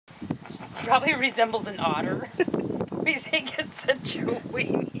Probably resembles an otter. We think it's a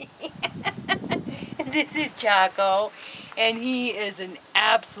Chi-weenie. And this is Chalko, and he is an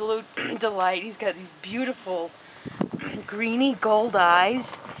absolute delight. He's got these beautiful greeny gold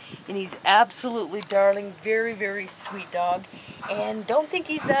eyes, and he's absolutely darling, very, very sweet dog. And don't think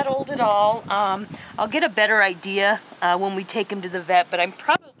he's that old at all. I'll get a better idea when we take him to the vet, but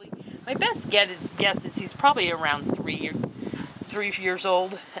my best guess is he's probably around 3 years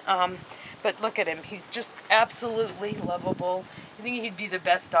old. But look at him. He's just absolutely lovable. I think he'd be the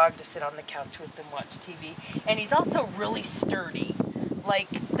best dog to sit on the couch with and watch TV. And he's also really sturdy. Like,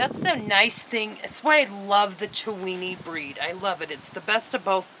 that's the nice thing. That's why I love the Chiweenie breed. I love it. It's the best of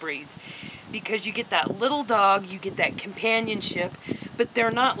both breeds. Because you get that little dog, you get that companionship, but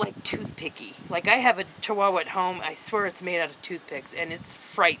they're not like toothpicky. Like, I have a Chihuahua at home, I swear it's made out of toothpicks, and it's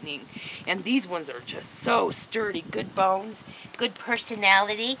frightening. And these ones are just so sturdy, good bones, good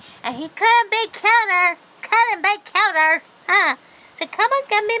personality. And he couldn't be cuter, huh? So come and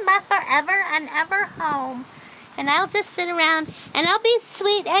give me my forever and ever home. And I'll just sit around, and I'll be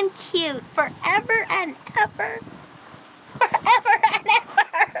sweet and cute forever and ever. Forever and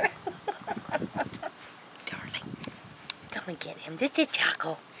ever. Darling, come and get him. This is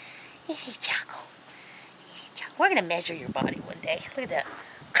Chalko. This is Chalko. We're going to measure your body one day. Look at that.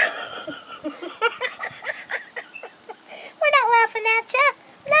 We're not laughing at you.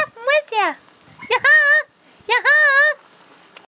 We're laughing with you.